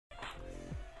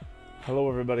Hello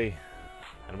everybody,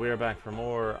 and we are back for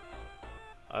more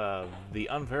of the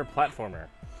unfair platformer.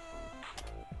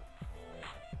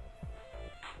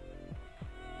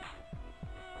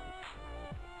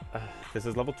 This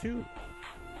is level 2.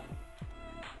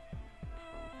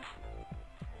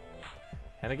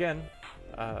 And again,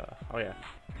 oh yeah.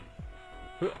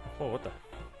 Oh, what the?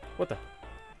 What the?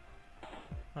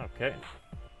 Okay.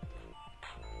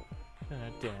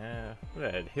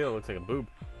 That hill looks like a boob.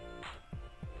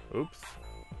 Oops.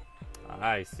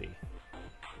 I see.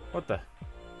 What the?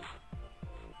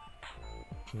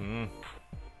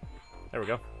 There we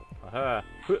go. Aha.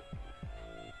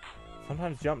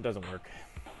 Sometimes jump doesn't work.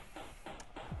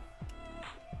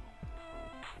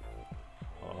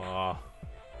 Oh.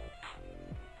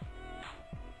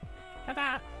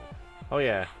 Oh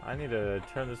yeah, I need to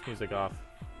turn this music off.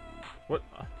 What?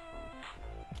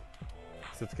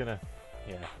 So it's gonna...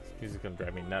 Yeah, this music's gonna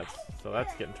drive me nuts. So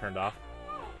that's getting turned off.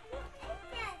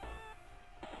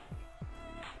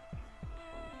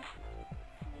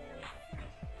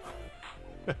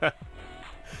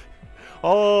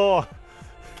 Oh!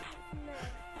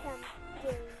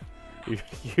 You,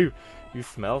 you you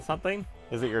smell something?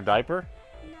 Is it your diaper?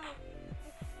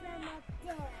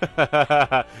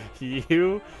 No,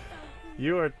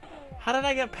 you are... How did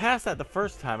I get past that the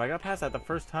first time? I got past that the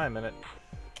first time and it...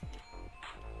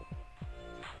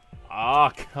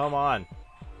 Oh, come on.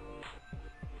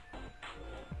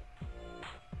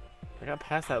 I got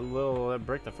past that little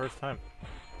brick the first time.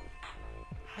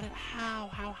 How?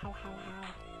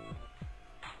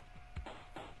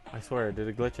 I swear, did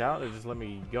it glitch out? It just let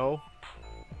me go?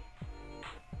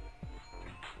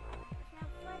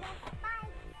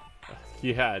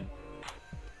 Yeah.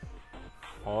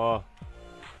 Oh.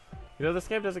 You know, this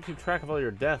game doesn't keep track of all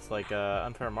your deaths like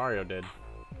Unfair Mario did.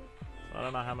 So I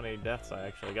don't know how many deaths I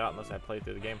actually got unless I played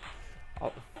through the game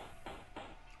at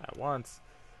once.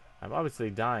 I'm obviously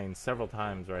dying several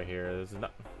times right here. This is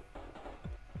not...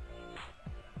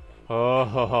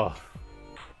 Oh.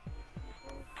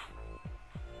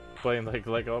 Blaine, like,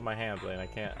 let go of my hand, Blaine. I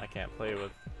can't play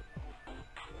with...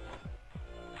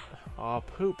 Oh,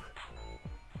 poop.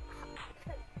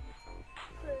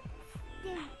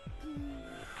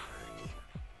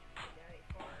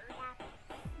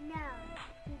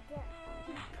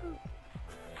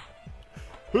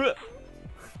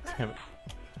 Damn it.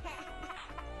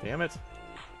 Damn it.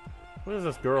 What is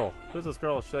this girl? Who's this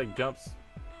girl? She like jumps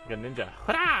like a ninja.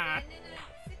 Hurrah!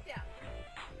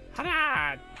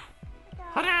 Hurrah!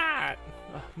 Hurrah!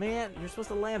 Oh, man, you're supposed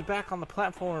to land back on the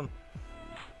platform.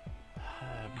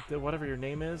 Whatever your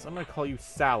name is, I'm gonna call you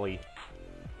Sally.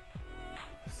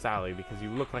 Sally, because you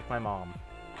look like my mom.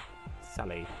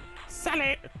 Sally.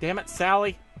 Sally! Damn it,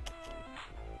 Sally!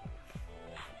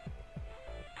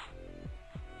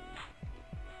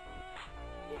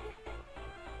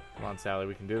 Come on, Sally,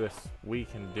 we can do this. We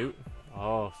can do...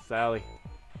 Oh, Sally.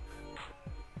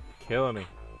 Killing me.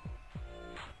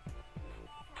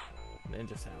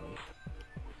 Ninja Sally.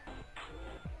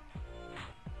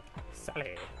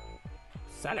 Sally.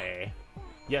 Sally.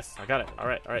 Yes, I got it.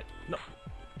 Alright, alright. No.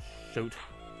 Shoot.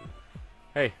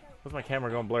 Hey, what's my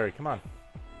camera going blurry? Come on.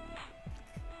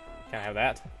 Can't have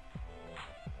that.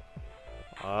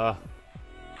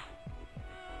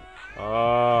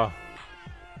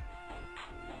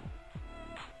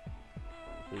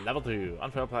 Level 2,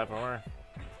 unfair platformer.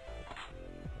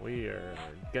 We are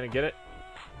gonna get it.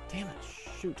 Damn it,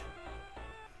 shoot.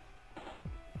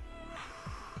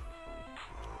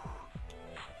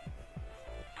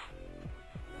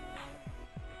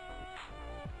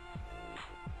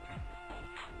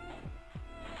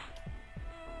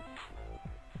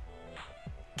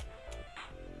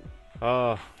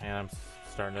 Oh, and I'm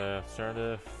starting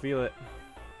to feel it.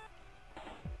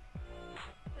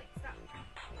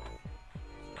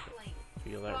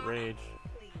 Feel that rage.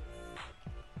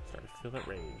 Start to feel that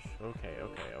rage. Okay.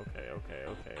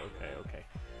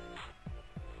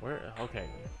 Where? Okay.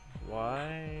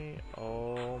 Why?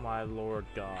 Oh my Lord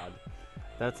God.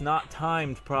 That's not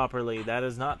timed properly. That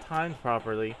is not timed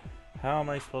properly. How am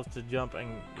I supposed to jump and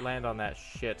land on that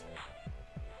shit?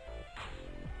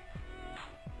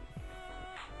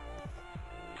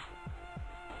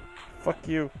 Fuck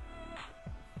you.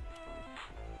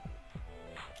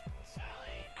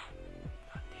 Sally.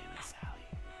 God damn it, Sally.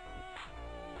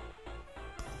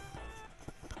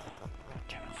 God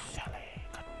damn it, Sally.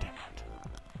 God damn it.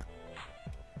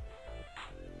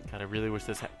 God, I really wish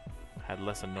this had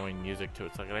less annoying music to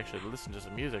it so I could actually listen to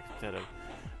some music instead of...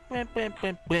 No,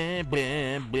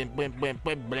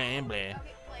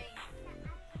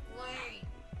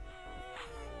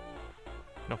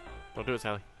 don't do it,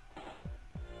 Sally.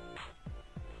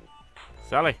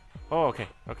 Sally! Oh, okay,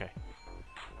 okay.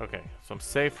 Okay, so I'm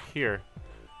safe here.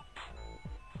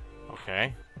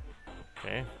 Okay.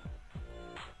 Okay.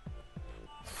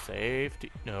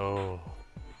 Safety. No.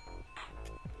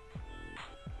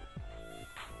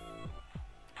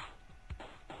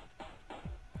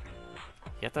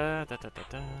 Yatta da da da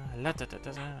da la da da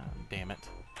da da. Damn it.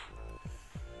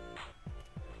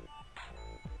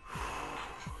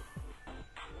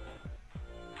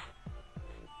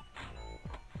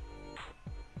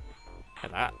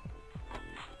 Hello.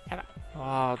 Hello.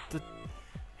 Oh,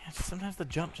 sometimes the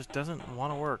jump just doesn't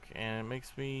want to work, and it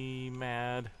makes me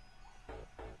mad.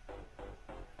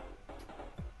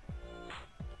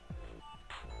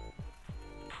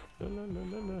 La, la, la,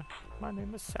 la, la. My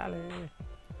name is Sally.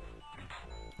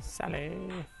 Sally.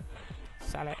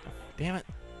 Sally. Damn it.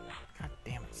 God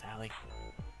damn it, Sally.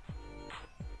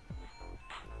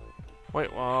 Wait,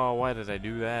 oh, why did I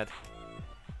do that?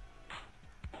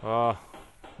 Oh.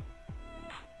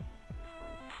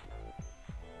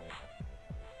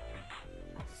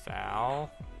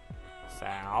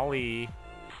 Sally.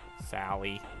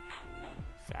 Sally.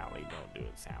 Sally, don't do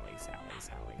it. Sally.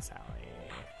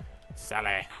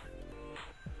 Sally.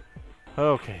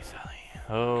 Okay, Sally.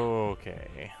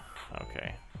 Okay.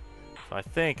 Okay. So I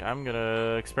think I'm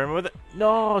gonna experiment with it.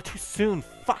 No, too soon.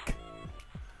 Fuck.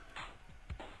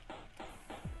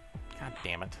 God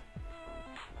damn it.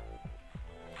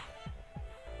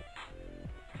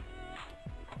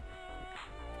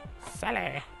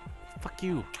 Sally. Fuck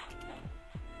you.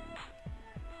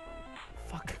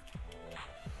 Fuck.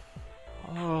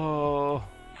 Oh.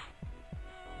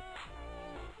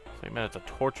 3 minutes of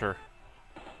torture.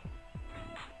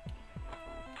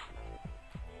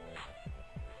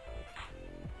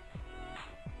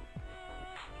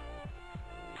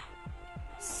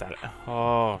 Sally.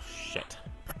 Oh, shit.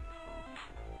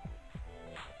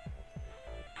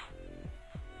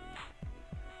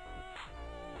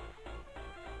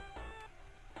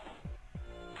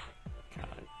 God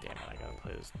damn it, I gotta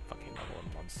play this fucking level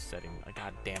in one setting.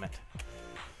 God damn it.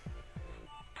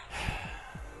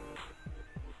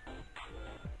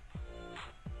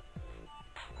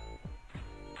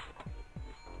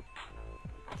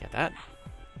 Get that?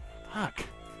 Fuck.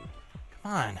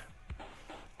 Come on.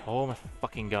 Oh my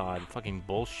fucking god. Fucking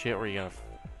bullshit where you gotta...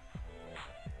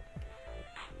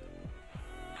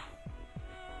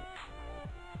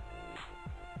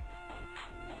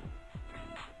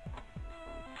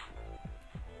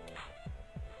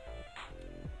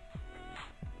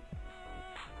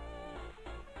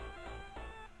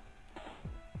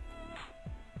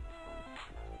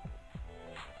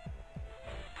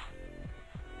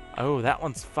 Oh, that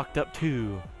one's fucked up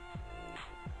too.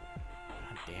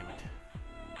 God damn it.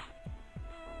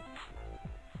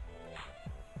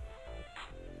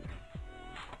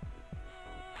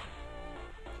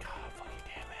 God fucking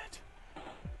damn it.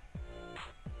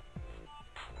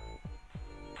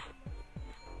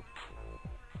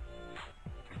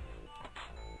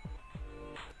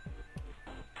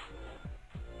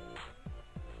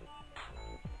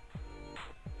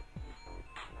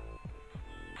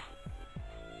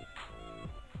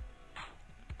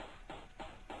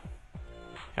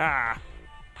 Ah!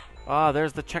 Ah,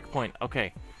 there's the checkpoint.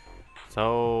 Okay.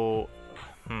 So...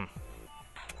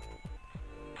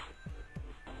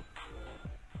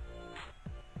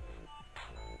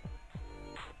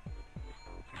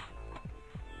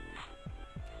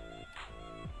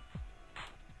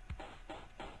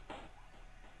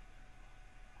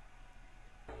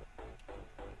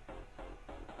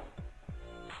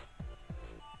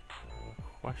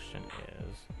 question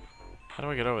is... How do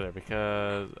I get over there?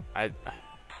 Because Can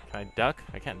I duck?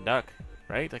 I can't duck,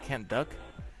 right? I can't duck.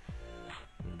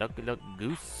 Duck,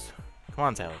 goose. Come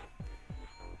on, Sally.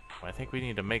 Well, I think we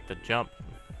need to make the jump.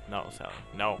 No, Sally.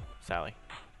 No, Sally.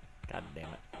 God damn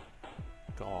it.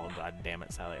 Oh, god damn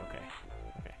it, Sally. Okay.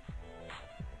 Okay.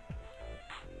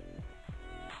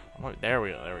 Oh, there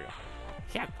we go. There we go.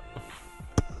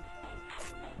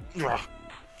 Yeah.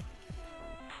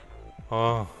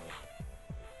 Oh.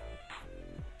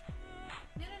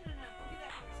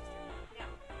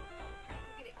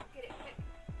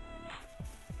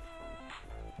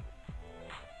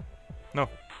 No.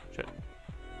 Shit.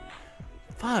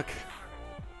 Fuck.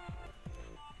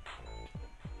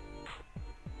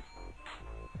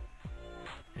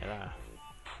 Yeah.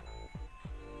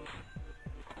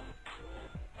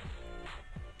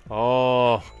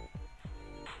 Oh.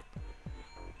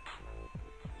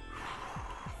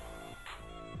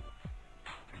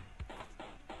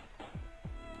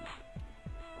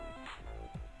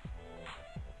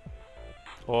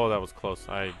 Oh, that was close.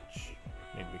 I need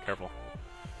to be careful.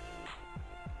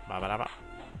 Ba-ba-da-ba.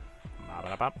 Ba-ba-da-ba.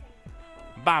 Ba-ba-da-bop.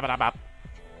 Ba-ba-da-bop.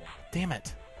 Damn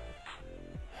it.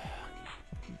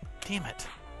 Damn it.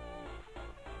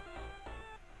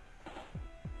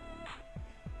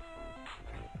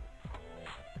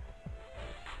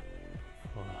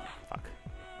 Oh, fuck.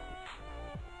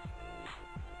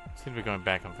 Seem to be going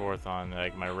back and forth on,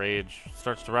 like, my rage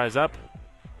starts to rise up,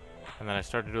 and then I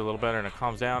start to do a little better, and it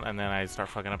calms down, and then I start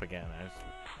fucking up again.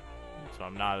 So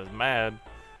I'm not as mad.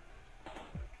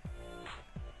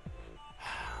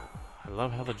 I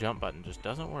love how the jump button just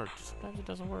doesn't work. Just sometimes it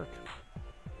doesn't work.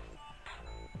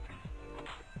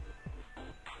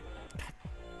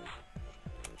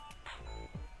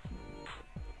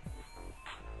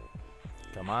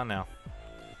 Come on now.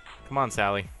 Come on,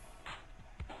 Sally.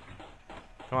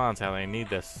 Come on, Sally. I need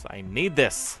this. I need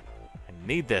this. I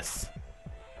need this.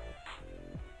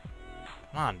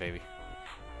 Come on, baby.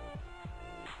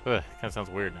 Ugh, kind of sounds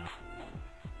weird now.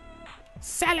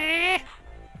 Sally!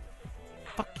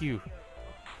 Fuck you.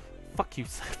 Fuck you.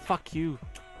 Fuck you.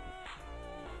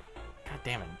 God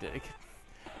damn it.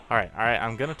 Alright, alright.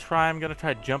 I'm gonna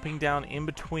try jumping down in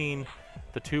between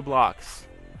the two blocks.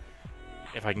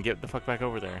 If I can get the fuck back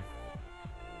over there.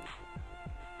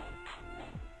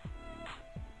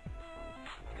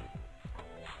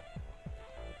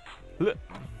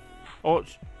 Oh,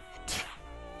 she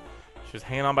was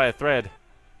hanging on by a thread.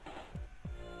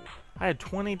 I had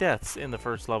 20 deaths in the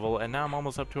first level, and now I'm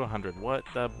almost up to 100. What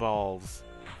the balls?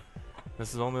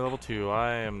 This is only level 2.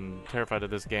 I am terrified of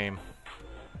this game.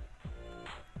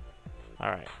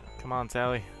 Alright, come on,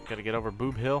 Sally. Gotta get over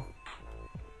Boob Hill.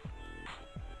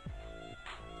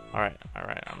 Alright,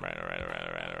 alright, alright.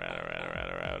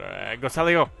 Go,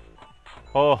 Sally, go!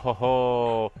 Oh, ho,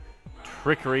 ho.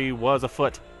 Trickery was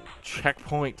afoot.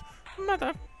 Checkpoint.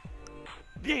 Mother.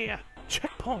 Yeah,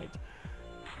 checkpoint.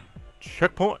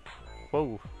 Checkpoint.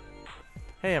 Whoa.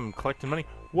 Hey, I'm collecting money.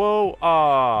 Whoa.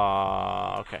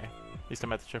 Okay. At least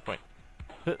I'm at the checkpoint.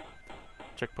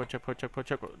 Checkpoint, checkpoint, checkpoint,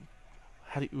 checkpoint.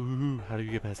 How do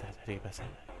you get past that? How do you get past that?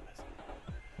 How do you get past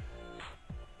that?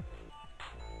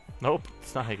 Nope,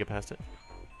 it's not how you get past it.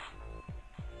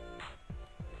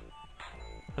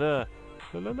 La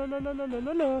la la la la la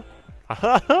la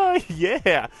la.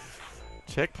 Yeah!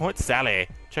 Checkpoint Sally.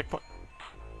 Checkpoint.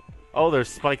 Oh, there's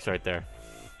spikes right there.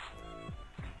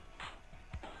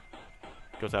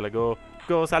 Go, Sally, go.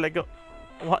 Go, Sally, go.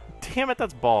 What? Damn it,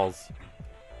 that's balls.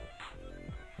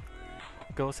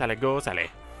 Go, Sally, go, Sally.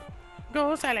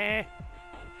 Go, Sally.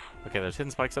 Okay, there's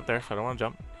hidden spikes up there, so I don't want to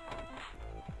jump.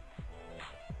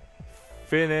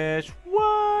 Finish.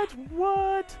 What?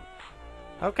 What?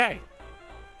 Okay.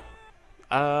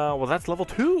 Well, that's level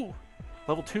 2.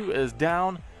 Level 2 is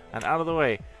down and out of the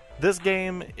way. This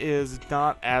game is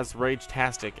not as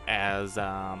rage-tastic as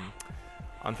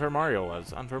Unfair Mario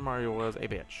was. Unfair Mario was a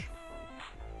bitch.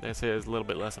 This is a little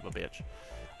bit less of a bitch.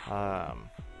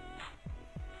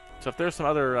 So if there's some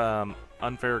other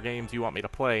unfair games you want me to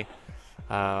play,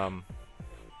 let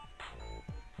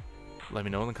me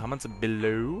know in the comments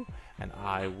below, and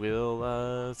I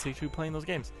will see you playing those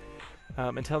games.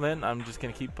 Until then, I'm just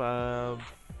going to keep,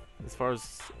 as far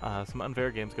as some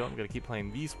unfair games go, I'm going to keep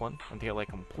playing this one until I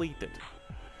complete it.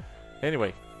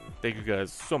 Anyway, thank you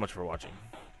guys so much for watching,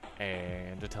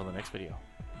 and until the next video,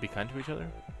 be kind to each other,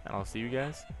 and I'll see you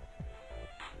guys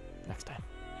next time.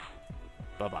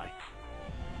 Bye-bye.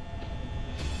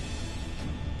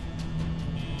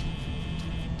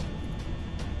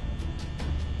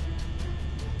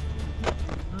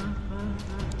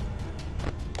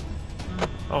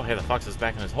 Oh, hey, the fox is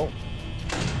back in his hole.